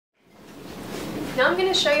Now I'm going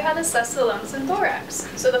to show you how to assess the lungs and thorax.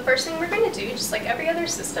 So the first thing we're going to do, just like every other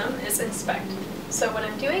system, is inspect. So what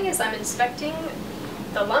I'm doing is I'm inspecting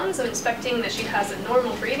the lungs, I'm inspecting that she has a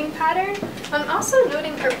normal breathing pattern. I'm also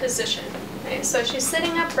noting her position. Okay? So she's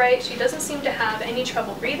sitting upright, she doesn't seem to have any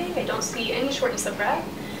trouble breathing, I don't see any shortness of breath,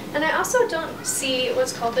 and I also don't see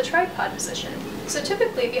what's called the tripod position. So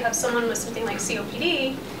typically if you have someone with something like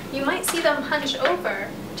COPD, you might see them hunch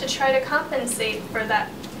over to try to compensate for that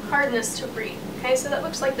hardness to breathe. Okay, so that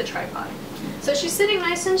looks like the tripod. So she's sitting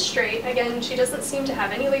nice and straight. Again, she doesn't seem to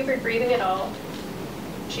have any labored breathing at all.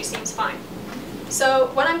 She seems fine. So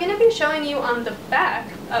what I'm going to be showing you on the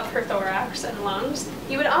back of her thorax and lungs,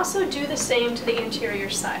 you would also do the same to the anterior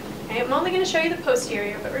side. Okay? I'm only going to show you the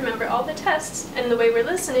posterior, but remember all the tests and the way we're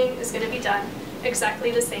listening is going to be done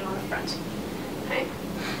exactly the same on the front. Okay?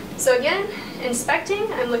 So again,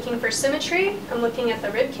 inspecting, I'm looking for symmetry. I'm looking at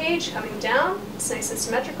the rib cage coming down. It's nice and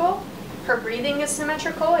symmetrical. Her breathing is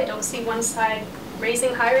symmetrical. I don't see one side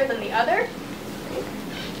raising higher than the other. Okay.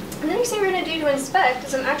 And the next thing we're going to do to inspect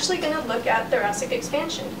is I'm actually going to look at thoracic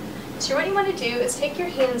expansion. So what you want to do is take your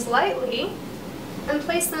hands lightly and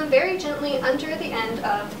place them very gently under the end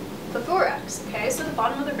of the thorax, okay, so the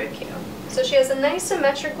bottom of the rib cage. So she has a nice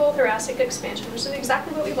symmetrical thoracic expansion, which is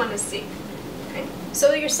exactly what we want to see. Okay.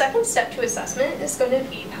 So your second step to assessment is going to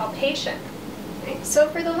be palpation. Okay. So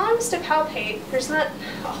for the lungs to palpate, there's not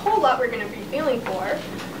a whole lot we're going to be feeling for.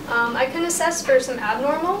 I can assess for some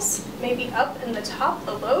abnormals, maybe up in the top,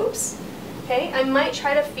 the lobes. Okay, I might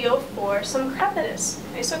try to feel for some crepitus.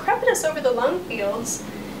 Okay, so crepitus over the lung fields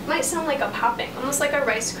might sound like a popping, almost like a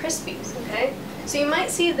Rice Krispies. Okay, so you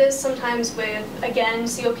might see this sometimes with, again,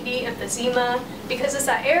 COPD, emphysema, because it's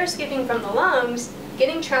that air escaping from the lungs,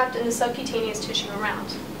 getting trapped in the subcutaneous tissue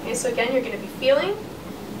around. Okay, so again, you're going to be feeling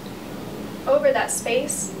over that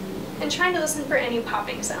space and trying to listen for any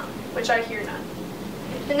popping sound, which I hear none.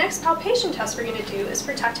 The next palpation test we're going to do is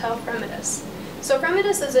for tactile fremitus. So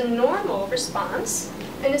fremitus is a normal response,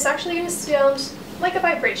 and it's actually going to sound like a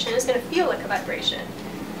vibration. It's going to feel like a vibration.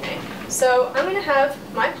 Okay. So I'm going to have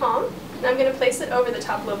my palm, and I'm going to place it over the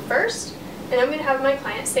top lobe first, and I'm going to have my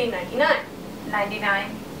client say 99.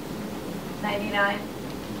 99. 99.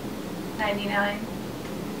 99.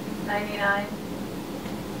 99.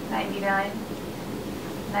 99.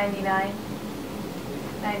 99.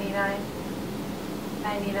 99.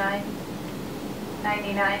 99,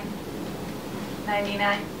 99,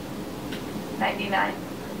 99, 99.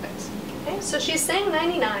 Perfect. Okay, so she's saying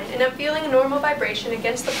 99, and I'm feeling a normal vibration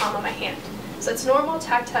against the palm of my hand. So it's normal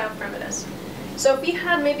tactile fremitus. So if we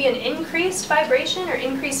had maybe an increased vibration or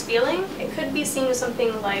increased feeling, it could be seen as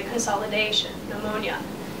something like consolidation, pneumonia.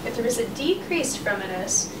 If there is a decreased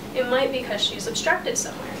fremitus, it might be because she's obstructed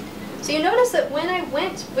somewhere. So you notice that when I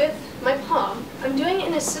went with my palm, I'm doing it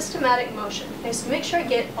in a systematic motion. Okay, so make sure I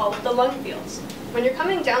get all of the lung fields. When you're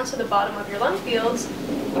coming down to the bottom of your lung fields,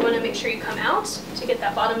 you want to make sure you come out to get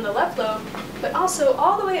that bottom of the left lobe, but also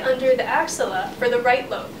all the way under the axilla for the right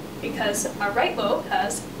lobe, because our right lobe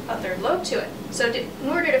has a third lobe to it. So in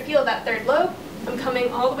order to feel that third lobe, I'm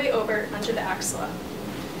coming all the way over under the axilla.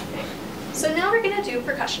 Okay. So now we're going to do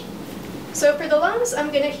percussion. So for the lungs, I'm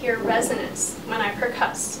going to hear resonance when I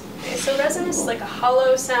percuss. Okay, so resonance is like a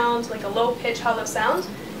hollow sound, like a low-pitch hollow sound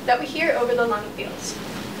that we hear over the lung fields.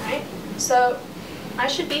 Right? So I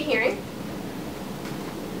should be hearing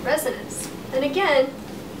resonance. And again,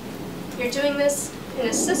 you're doing this in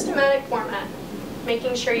a systematic format,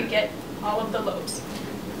 making sure you get all of the lobes.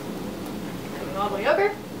 Coming all the way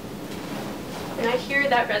over, and I hear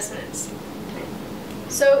that resonance. Okay.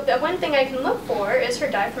 So the one thing I can look for is her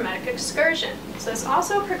diaphragmatic excursion. So it's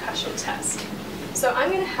also a percussion test. So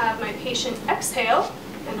I'm going to have my patient exhale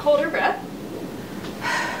and hold her breath.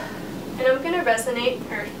 And I'm going to resonate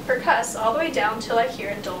or percuss all the way down until I hear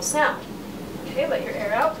a dull sound. Okay, let your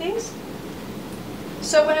air out, please.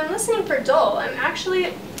 So when I'm listening for dull, I'm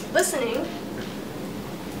actually listening,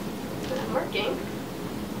 and I'm marking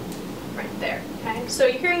right there. Okay, so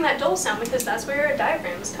you're hearing that dull sound because that's where your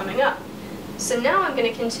diaphragm is coming up. So now I'm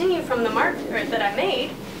going to continue from the mark that I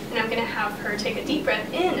made, and I'm going to have her take a deep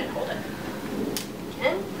breath in and hold it.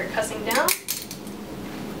 Again, percussing down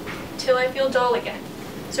till I feel dull again.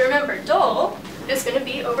 So remember, dull is going to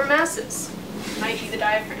be over masses. It might be the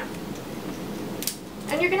diaphragm.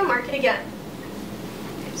 And you're going to mark it again.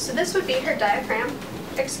 Okay, so this would be her diaphragm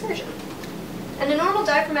excursion. And a normal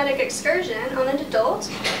diaphragmatic excursion on an adult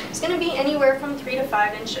is going to be anywhere from 3 to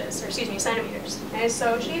 5 inches, or excuse me, centimeters. Okay,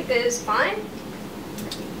 so she is fine.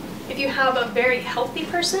 If you have a very healthy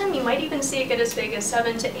person, you might even see it get as big as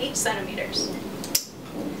 7 to 8 centimeters.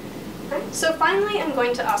 Okay, so finally, I'm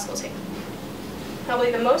going to auscultate. probably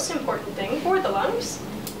the most important thing for the lungs.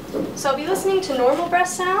 So I'll be listening to normal breath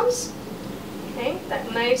sounds, okay,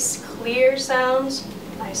 that nice clear sound,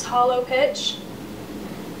 nice hollow pitch.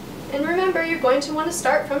 And remember, you're going to want to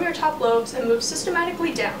start from your top lobes and move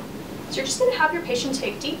systematically down. So you're just going to have your patient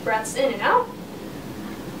take deep breaths in and out.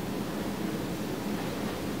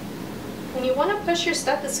 And you want to push your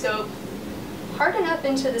stethoscope hard enough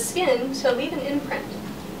into the skin to leave an imprint.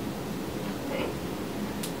 Okay.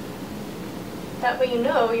 That way you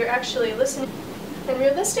know you're actually listening. And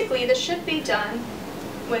realistically, this should be done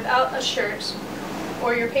without a shirt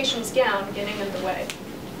or your patient's gown getting in the way.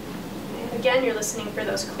 Okay. Again, you're listening for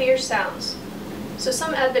those clear sounds. So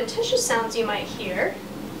some adventitious sounds you might hear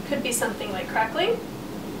could be something like crackling,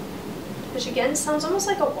 which again sounds almost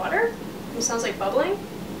like a water. It sounds like bubbling.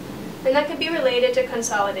 And that could be related to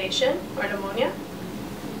consolidation or pneumonia.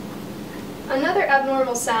 Another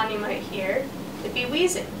abnormal sound you might hear could be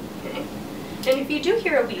wheezing. Okay? And if you do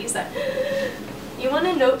hear a wheeze, that you want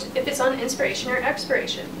to note if it's on inspiration or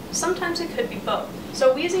expiration. Sometimes it could be both.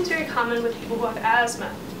 So wheezing is very common with people who have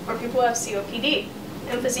asthma or people who have COPD.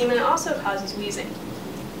 Emphysema also causes wheezing.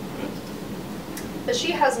 Okay? But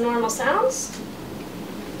she has normal sounds.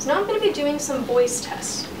 So now I'm going to be doing some voice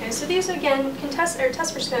tests. Okay, so these again can test for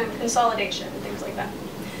consolidation and things like that.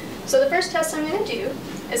 So the first test I'm going to do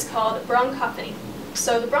is called bronchophony.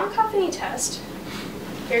 So the bronchophony test,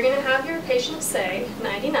 you're going to have your patient say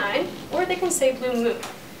 99, or they can say blue moon.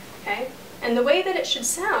 Okay, and the way that it should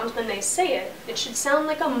sound when they say it, it should sound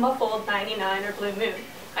like a muffled 99 or blue moon.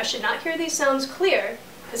 I should not hear these sounds clear,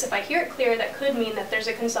 because if I hear it clear, that could mean that there's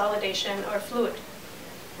a consolidation or fluid.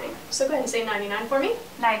 Okay, so go ahead and say 99 for me.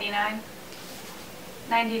 99,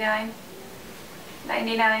 99,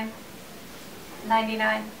 99,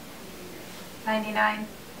 99, 99, 99,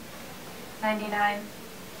 99,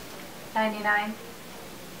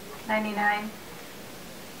 99,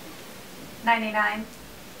 99,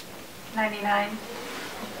 99,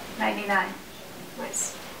 99.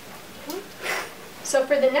 Nice. Okay. So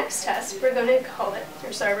for the next test, we're going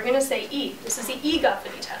to say E. This is the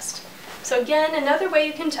egophony test. So again, another way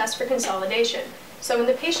you can test for consolidation. So when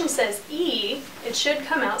the patient says E, it should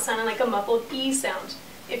come out sounding like a muffled E sound.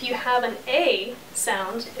 If you have an A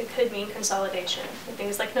sound, it could mean consolidation, for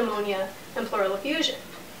things like pneumonia and pleural effusion.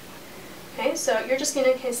 Okay, so you're just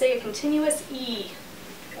going to say a continuous E.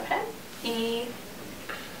 Go ahead. E,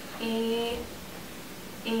 E,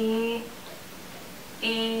 E,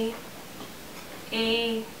 E,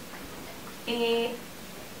 E, E,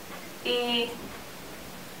 E,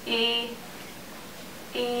 E,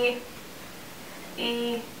 E,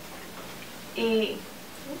 E, E.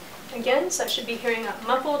 Again, so I should be hearing a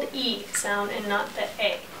muffled E sound and not the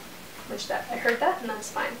A, I heard that, and that's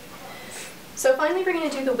fine. So finally, we're going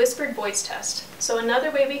to do the whispered voice test. So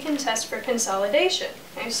another way we can test for consolidation.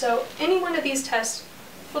 Okay, so any one of these tests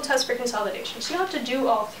will test for consolidation. So you don't have to do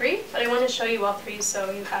all three, but I want to show you all three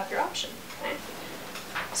so you have your option. Okay?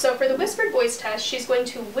 So for the whispered voice test, she's going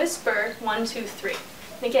to whisper 1, 2, 3.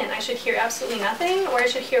 And again, I should hear absolutely nothing, or I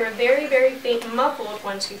should hear a very, very faint muffled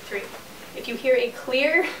 1, 2, 3. If you hear a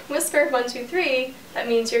clear whisper 1, 2, 3, that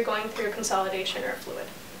means you're going through consolidation or fluid.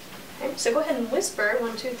 Okay, so go ahead and whisper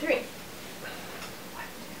 1, 2, 3.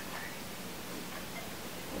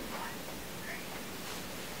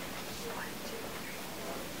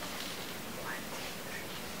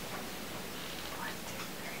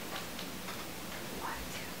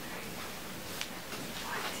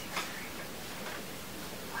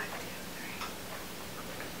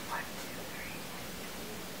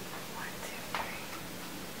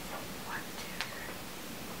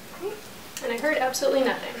 And I heard absolutely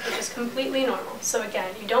nothing, which is completely normal. So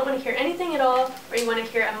again, you don't want to hear anything at all, or you want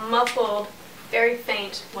to hear a muffled, very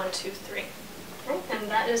faint 1, 2, 3. Okay? And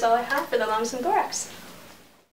that is all I have for the lungs and thorax.